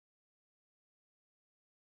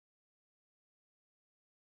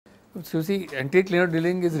So you see, anterior clinoid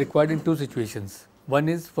drilling is required in two situations. One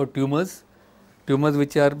is for tumors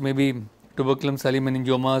which are maybe tuberculum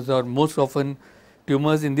meningomas, or most often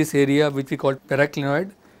tumors in this area which we call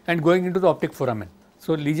paraclinoid, and going into the optic foramen.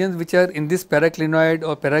 So lesions which are in this paraclinoid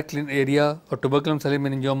or paraclinoid area, or tuberculum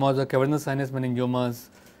meningomas or cavernous sinus meningiomas,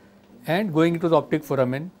 and going into the optic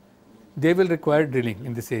foramen, they will require drilling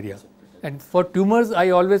in this area. And for tumors,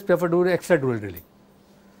 I always prefer to do extradural drilling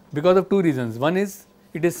because of two reasons. One is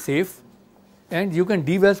it is safe and you can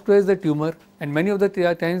devascularize the tumor, and many of the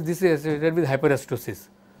times this is associated with hyperestosis.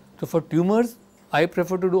 So for tumors, I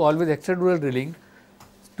prefer to do always extradural drilling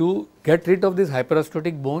to get rid of this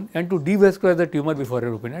hyperostotic bone and to devascularize the tumor before I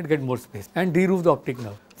open it and get more space and de-roof the optic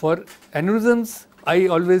nerve. For aneurysms, I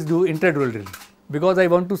always do intradural drilling because I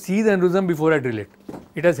want to see the aneurysm before I drill it.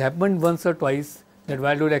 It has happened once or twice that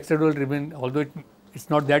while doing extradural drilling, although it's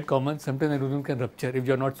not that common, sometimes aneurysm can rupture if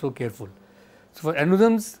you are not so careful. So for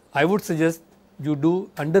aneurysms, I would suggest you do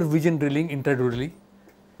under vision drilling intradurally,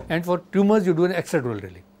 and for tumors you do an extradural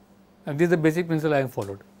drilling, and this is the basic principle I have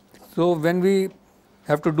followed. So when we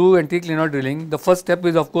have to do anterior clinoid drilling, the first step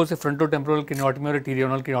is of course a frontotemporal craniotomy or a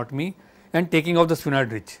pterional craniotomy and taking off the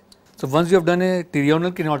sphenoid ridge. So once you have done a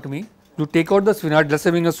pterional craniotomy, you take out the sphenoid,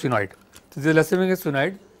 lesser wing of sphenoid. So this is lesser wing of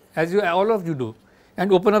sphenoid, as all of you do,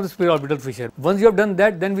 and open up the superior orbital fissure. Once you have done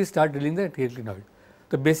that, then we start drilling the anterior clinoid.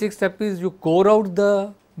 The basic step is you core out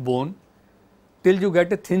the bone till you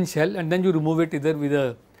get a thin shell, and then you remove it either with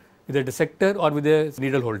a dissector or with a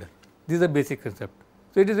needle holder. This is the basic concept.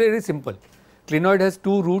 So it is very simple. Clinoid has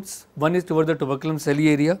two roots. One is towards the tuberculum celli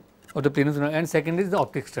area of the planus sphenoid, and second is the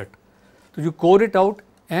optic strut. So you core it out,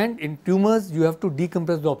 and in tumors you have to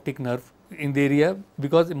decompress the optic nerve in the area,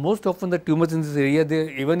 because most often the tumors in this area,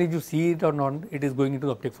 even if you see it or not, it is going into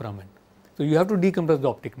the optic foramen. So you have to decompress the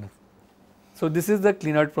optic nerve. So this is the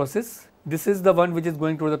clinoid process. This is the one which is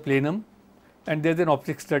going toward the planum, and there is an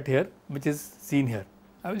optic strut here which is seen here.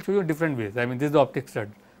 I will show you different ways. I mean, this is the optic strut.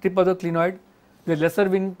 Tip of the clinoid, the lesser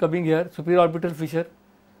wing coming here, superior orbital fissure.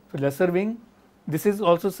 So lesser wing, this is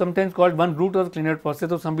also sometimes called one root of the clinoid process.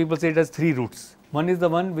 So some people say it has three roots. One is the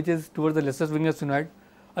one which is towards the lesser wing of sphenoid.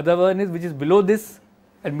 Other one is which is below this,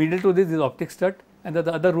 and middle to this is optic strut, and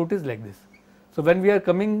the other root is like this. So when we are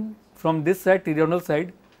coming from this side, pterional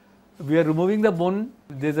side, we are removing the bone.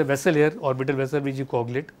 There is a vessel here, orbital vessel, which you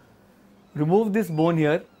coagulate. Remove this bone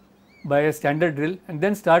here by a standard drill, and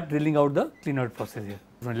then start drilling out the clinoid process here.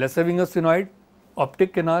 From lesser wing of sphenoid,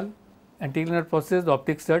 optic canal, anterior clinoid process, the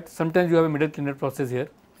optic strut. Sometimes you have a middle clinoid process here.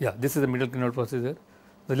 Yeah, this is the middle clinoid process here.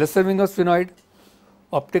 The lesser wing of sphenoid,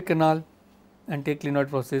 optic canal, anterior clinoid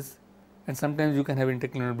process, and sometimes you can have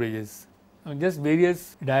interclinoid bridges. Just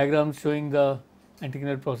various diagrams showing the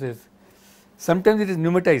anterior clinoid process. Sometimes it is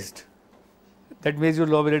pneumatized. That makes your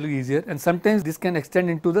job a little easier, and sometimes this can extend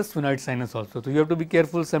into the sphenoid sinus also. So you have to be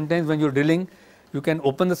careful. Sometimes when you are drilling, you can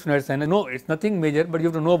open the sphenoid sinus. No, it's nothing major, but you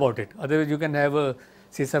have to know about it. Otherwise, you can have a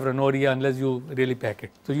rhinorrhea unless you really pack it.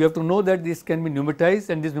 So you have to know that this can be pneumatized,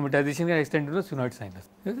 and this pneumatization can extend to the sphenoid sinus.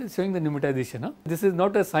 This is showing the pneumatization. Huh? This is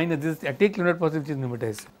not a sinus. This is anterior clinoid process which is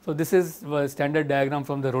pneumatized. So this is a standard diagram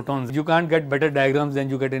from the rotons. You can't get better diagrams than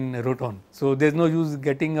you get in a roton. So there is no use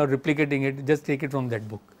getting or replicating it. Just take it from that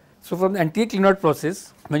book. So from the anterior clinoid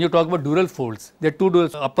process, when you talk about dural folds, there are two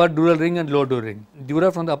durals, upper dural ring and lower dural ring.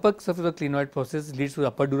 Dura from the upper surface of the clinoid process leads to the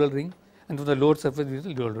upper dural ring, and from the lower surface leads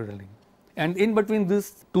to the lower dural ring. And in between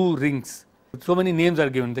these two rings, so many names are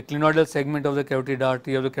given, the clinoidal segment of the carotid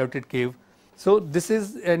artery, of the carotid cave. So this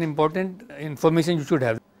is an important information you should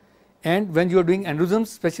have. And when you are doing aneurysms,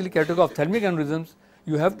 especially carotid-ophthalmic aneurysms,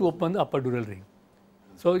 you have to open the upper dural ring.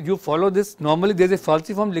 So you follow this. Normally there is a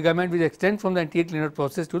falciform ligament which extends from the anterior clinoid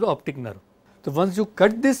process to the optic nerve. So once you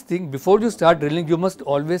cut this thing, before you start drilling, you must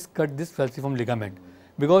always cut this falciform ligament,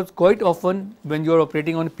 because quite often when you are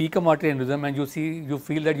operating on a PGIMER artery aneurysm and you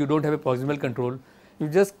feel that you don't have a proximal control, you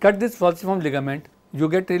just cut this falciform ligament, you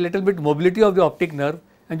get a little bit mobility of the optic nerve,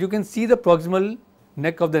 and you can see the proximal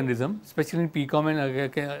neck of the aneurysm, especially in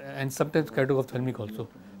PGIMER and sometimes carotid-ophthalmic also.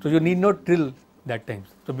 So you need not drill that time.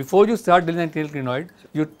 So before you start drilling anterior clinoid,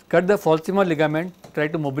 you cut the falciform ligament, try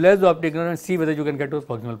to mobilize the optic nerve and see whether you can get to the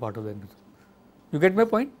proximal part of the aneurysm. You get my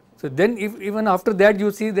point? So then if even after that you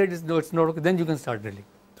see that it's not okay, then you can start drilling.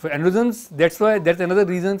 For aneurysms, that's another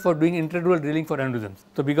reason for doing intradural drilling for aneurysms.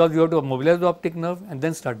 So because you have to mobilize the optic nerve and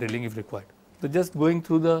then start drilling if required. So just going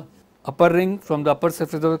through the upper ring from the upper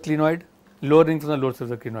surface of the clinoid, lower ring from the lower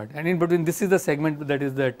surface of the clinoid, and in between this is the segment, that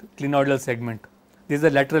is that clinoidal segment. This is the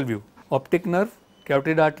lateral view. Optic nerve,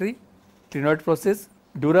 carotid artery, clinoid process,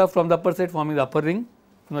 dura from the upper side forming the upper ring,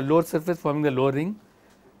 from the lower surface forming the lower ring.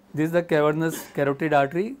 This is the cavernous carotid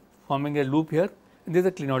artery forming a loop here, and this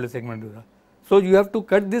is the clinoidal segment dura. So you have to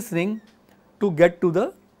cut this ring to get to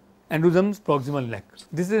the aneurysm's proximal neck.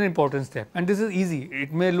 This is an important step, and this is easy.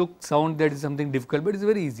 It may sound that is something difficult, but it's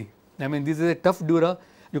very easy. I mean, this is a tough dura.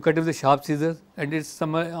 You cut it with a sharp scissors, and it's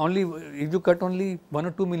only if you cut only 1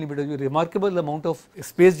 or 2 millimeters, you remarkable amount of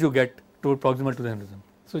space you get to proximal to the aneurysm.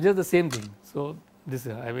 So just the same thing. So this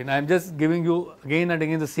I mean, I am just giving you again and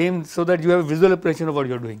again the same, so that you have a visual impression of what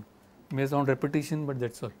you are doing. It may sound repetition, but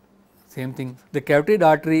that's all. Same thing. The carotid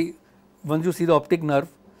artery, once you see the optic nerve,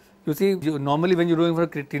 you see normally when you are doing for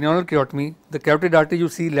clinoidal creotomy, the carotid artery you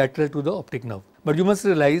see lateral to the optic nerve. But you must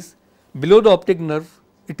realize below the optic nerve,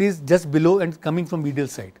 it is just below and coming from medial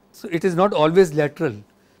side. So it is not always lateral,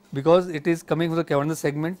 because it is coming from the cavernous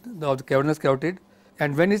segment of the cavernous carotid,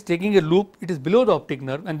 and when it is taking a loop, it is below the optic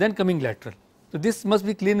nerve and then coming lateral. So this must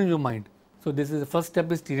be clear in your mind. So this is the first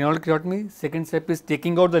step is clinoidal creotomy, second step is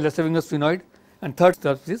taking out the lesser wing of sphenoid, and third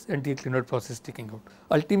step is anterior clinoid process taking out.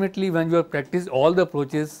 Ultimately, when you have practiced all the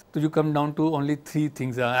approaches, so you come down to only 3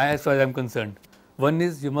 things as far as I am concerned. One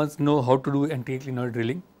is you must know how to do anterior clinoid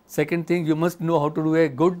drilling. Second thing, you must know how to do a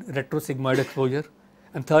good retrosigmoid exposure,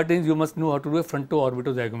 and third thing, you must know how to do a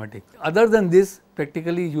fronto-orbitozygomatic. Other than this,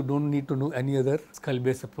 practically you don't need to know any other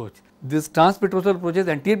skull-based approach. This transpetrosal approaches,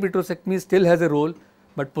 anterior petrosectomy still has a role,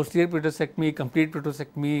 but posterior petrosectomy, complete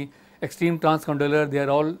petrosectomy, extreme transcondylar, they are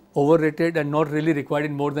all overrated and not really required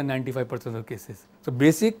in more than 95% of cases. So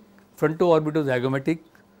basic fronto-orbitozygomatic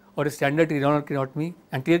or a standard clinoidal creotomy,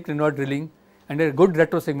 anterior clinoid drilling, and a good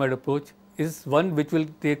retrosigmoid approach is one which will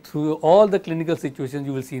take through all the clinical situations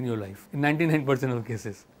you will see in your life in 99% of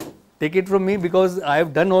cases. Take it from me, because I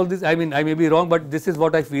have done all this. I mean, I may be wrong, but this is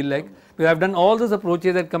what I feel like. Because I have done all those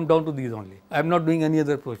approaches that come down to these only. I am not doing any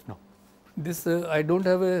other approach now. This I don't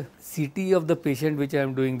have a CT of the patient which I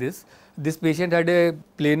am doing this. This patient had a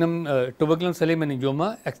planum tuberculum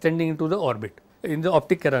meningioma extending into the orbit in the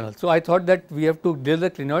optic coronal. So I thought that we have to drill the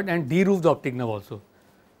clinoid and de-roof the optic nerve also.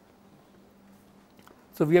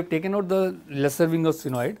 So we have taken out the lesser wing of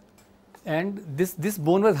sphenoid, and this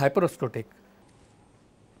bone was hyperostotic.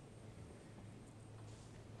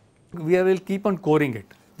 We will keep on coring it.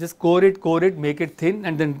 Just core it, make it thin,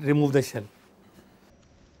 and then remove the shell.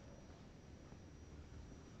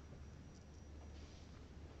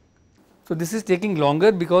 So this is taking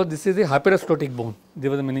longer because this is a hyperostotic bone.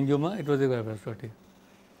 There was a meningioma, it was a hyperostotic.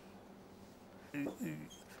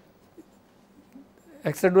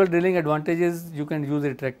 Extradural drilling advantages, you can use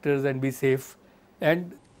retractors and be safe,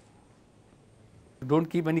 and don't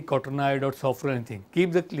keep any cottonoid or soft or anything.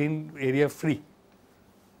 Keep the clean area free.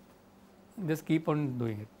 Just keep on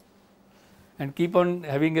doing it, and keep on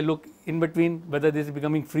having a look in between whether this is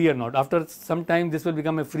becoming free or not. After some time this will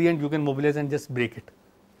become a free, and you can mobilize and just break it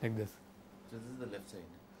like this. So this is the left side.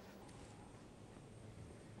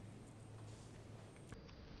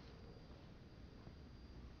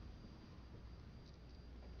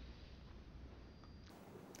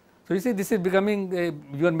 So you see, this is becoming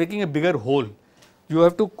you are making a bigger hole. You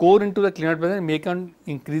have to core into the clinoid process and make on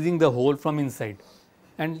increasing the hole from inside,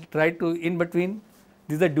 and try to in between.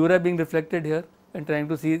 This is the dura being reflected here, and trying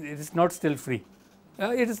to see it is not still free.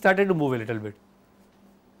 It has started to move a little bit.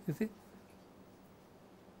 You see.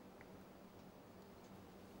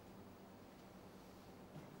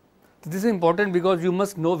 So this is important because you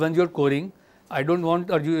must know when you are coring. I don't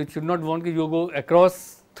want, or you should not want you go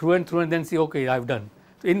across through and then see, okay, I have done.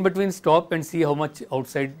 So in between, stop and see how much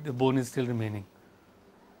outside the bone is still remaining.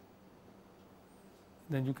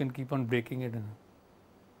 Then you can keep on breaking it.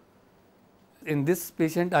 In this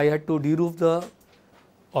patient, I had to de-roof the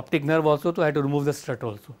optic nerve also, so I had to remove the strut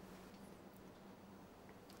also.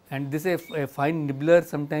 And this is a fine nibbler.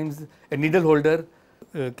 Sometimes a needle holder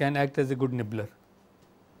can act as a good nibbler.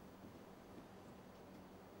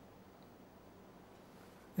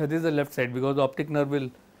 Now this is the left side, because the optic nerve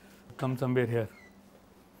will come somewhere here.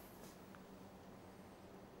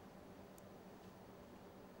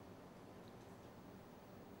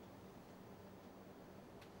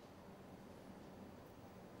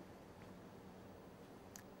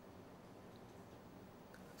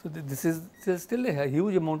 So this is still a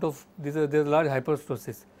huge amount of there is a large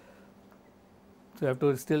hyperostosis. So you have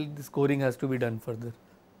to still, this coring has to be done further.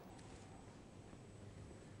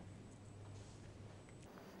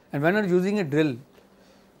 And when you are using a drill,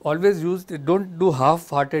 always use, don't do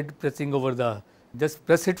half-hearted pressing over the, just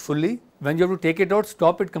press it fully. When you have to take it out,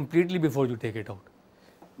 stop it completely before you take it out.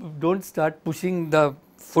 Don't start pushing the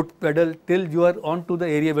foot pedal till you are onto the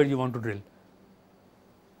area where you want to drill.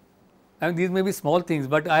 And these may be small things,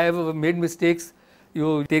 but I have made mistakes.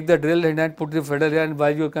 You take the drill and then put the pedal here, and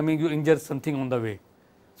while you are coming, you injure something on the way.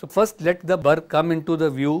 So first let the burr come into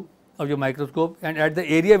the view of your microscope and at the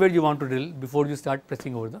area where you want to drill before you start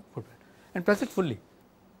pressing over the footpad, and press it fully.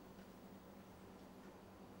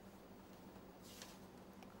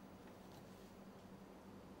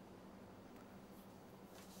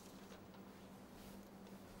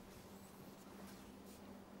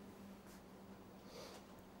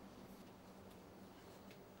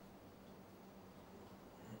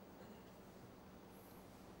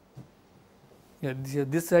 Yeah,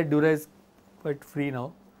 this side dura is quite free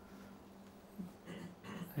now.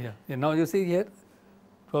 Yeah, now you see here,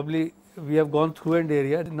 probably we have gone through an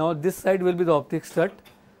area. Now this side will be the optic strut.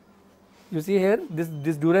 You see here,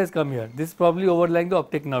 this dura has come here. This is probably overlying the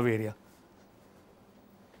optic nerve area.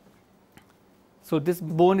 So this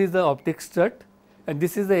bone is the optic strut, and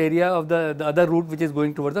this is the area of the other root which is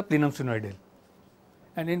going towards the plenum sphenoidal.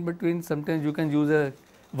 And in between, sometimes you can use a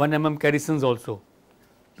 1 mm Carrisons also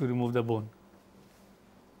to remove the bone.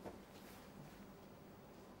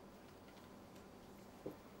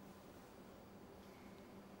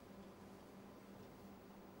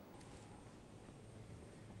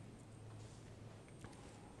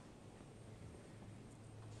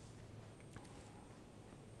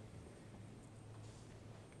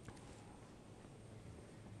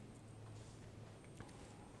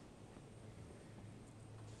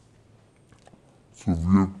 So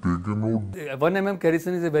we have taken out. 1 mm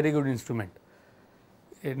Carrison is a very good instrument,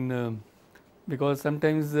 because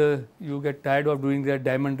sometimes you get tired of doing that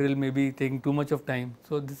diamond drill, maybe taking too much of time.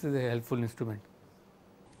 So this is a helpful instrument.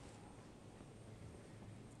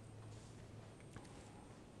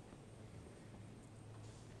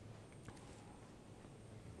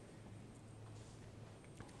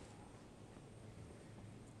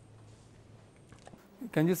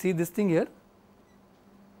 Can you see this thing here?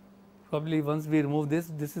 Probably once we remove this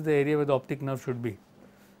is the area where the optic nerve should be.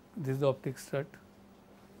 This is the optic strut.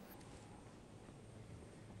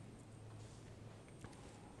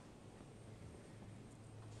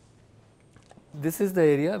 This is the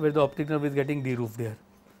area where the optic nerve is getting deroofed here.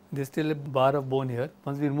 There is still a bar of bone here.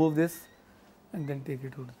 Once we remove this and then take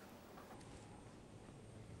it out.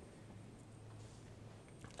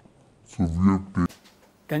 So we have taken.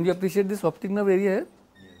 Can you appreciate this optic nerve area here?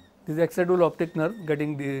 This is extradural optic nerve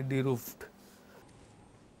getting deroofed.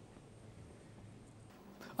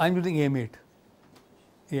 I am using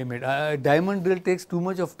M8. Diamond drill takes too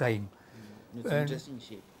much of time. It's an interesting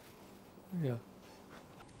shape. Yeah.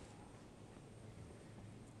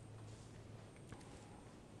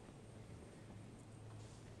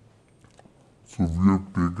 So we have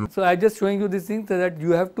taken. So I just showing you this thing so that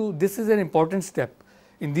you have to. This is an important step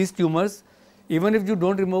in these tumors. Even if you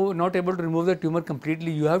not able to remove the tumor completely,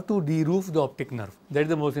 you have to deroof the optic nerve. That is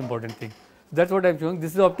the most important thing. That's what I am showing.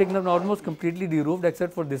 This is the optic nerve almost completely deroofed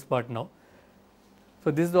except for this part now.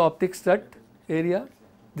 So this is the optic strut area.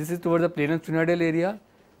 This is towards the plenum sphenoidal area.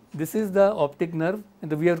 This is the optic nerve,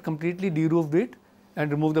 and we have completely deroofed it and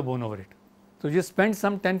removed the bone over it. So you spend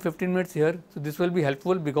some 10-15 minutes here. So this will be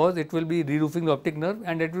helpful because it will be reroofing the optic nerve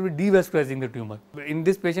and it will be devascularizing the tumor. In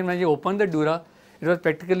this patient, when you open the dura, it was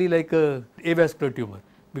practically like a avascular tumor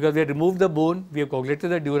because we had removed the bone, we have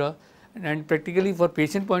coagulated the dura, and practically for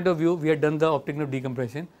patient point of view, we had done the optic nerve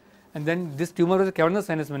decompression. And then this tumor was a cavernous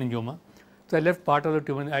sinus meningioma. So I left part of the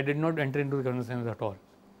tumor. I did not enter into the cavernous sinus at all.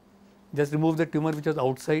 Just remove the tumor which was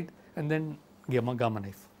outside and then gamma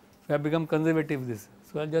knife. So I have become conservative with this.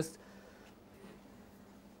 So I'll just.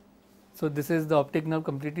 So this is the optic nerve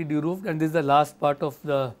completely deroofed, and this is the last part of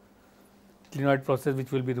the clinoid process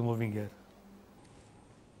which we will be removing here.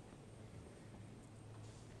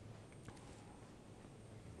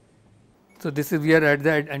 So this is, we are at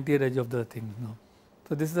the anterior edge of the thing now.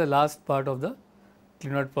 So this is the last part of the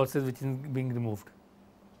clinoid process which is being removed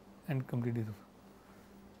and completely removed.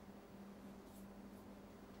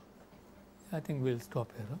 I think we will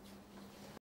stop here. Huh?